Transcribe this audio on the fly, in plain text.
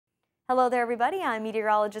Hello there, everybody. I'm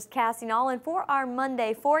meteorologist Cassie Nolan for our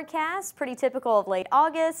Monday forecast. Pretty typical of late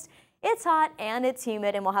August. It's hot and it's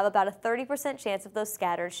humid, and we'll have about a 30% chance of those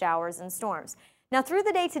scattered showers and storms. Now, through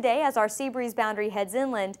the day today, as our sea breeze boundary heads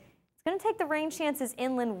inland, it's going to take the rain chances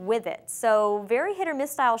inland with it. So very hit or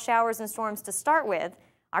miss style showers and storms to start with.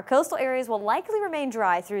 Our coastal areas will likely remain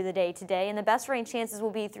dry through the day today, and the best rain chances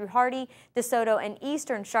will be through Hardee, DeSoto, and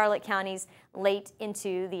eastern Charlotte counties late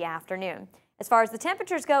into the afternoon. As far as the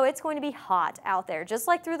temperatures go, it's going to be hot out there. Just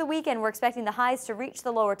like through the weekend, we're expecting the highs to reach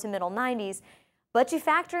the lower to middle 90s. But you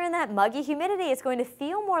factor in that muggy humidity, it's going to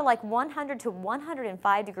feel more like 100 to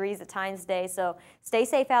 105 degrees at times today. So stay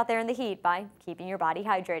safe out there in the heat by keeping your body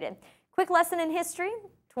hydrated. Quick lesson in history.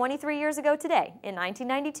 23 years ago today, in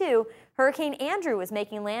 1992, Hurricane Andrew was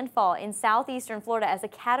making landfall in southeastern Florida as a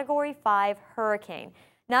Category 5 hurricane.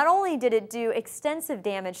 Not only did it do extensive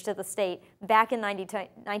damage to the state back in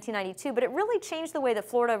 1992, but it really changed the way that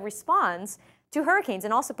Florida responds to hurricanes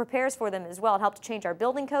and also prepares for them as well. It helped change our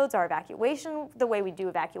building codes, our evacuation, the way we do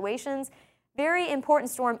evacuations. Very important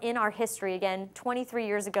storm in our history, again, 23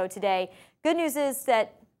 years ago today. Good news is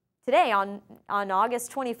that today, on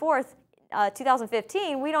August 24th,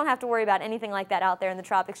 2015, we don't have to worry about anything like that out there in the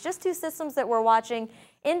tropics. Just two systems that we're watching.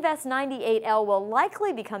 Invest 98L will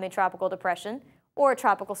likely become a tropical depression or a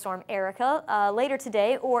tropical storm Erica later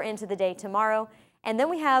today or into the day tomorrow. And then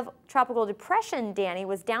we have tropical depression Danny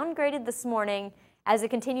was downgraded this morning as it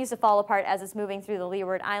continues to fall apart as it's moving through the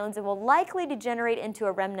Leeward Islands and will likely degenerate into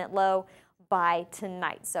a remnant low by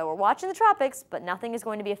tonight. So we're watching the tropics, but nothing is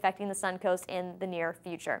going to be affecting the Sun Coast in the near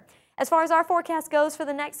future. As far as our forecast goes for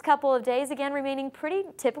the next couple of days, again, remaining pretty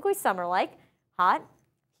typically summer-like, hot,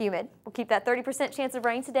 humid. We'll keep that 30% chance of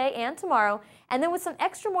rain today and tomorrow. And then with some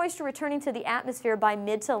extra moisture returning to the atmosphere by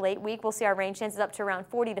mid to late week, we'll see our rain chances up to around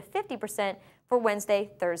 40 to 50% for Wednesday,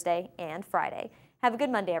 Thursday, and Friday. Have a good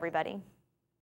Monday, everybody.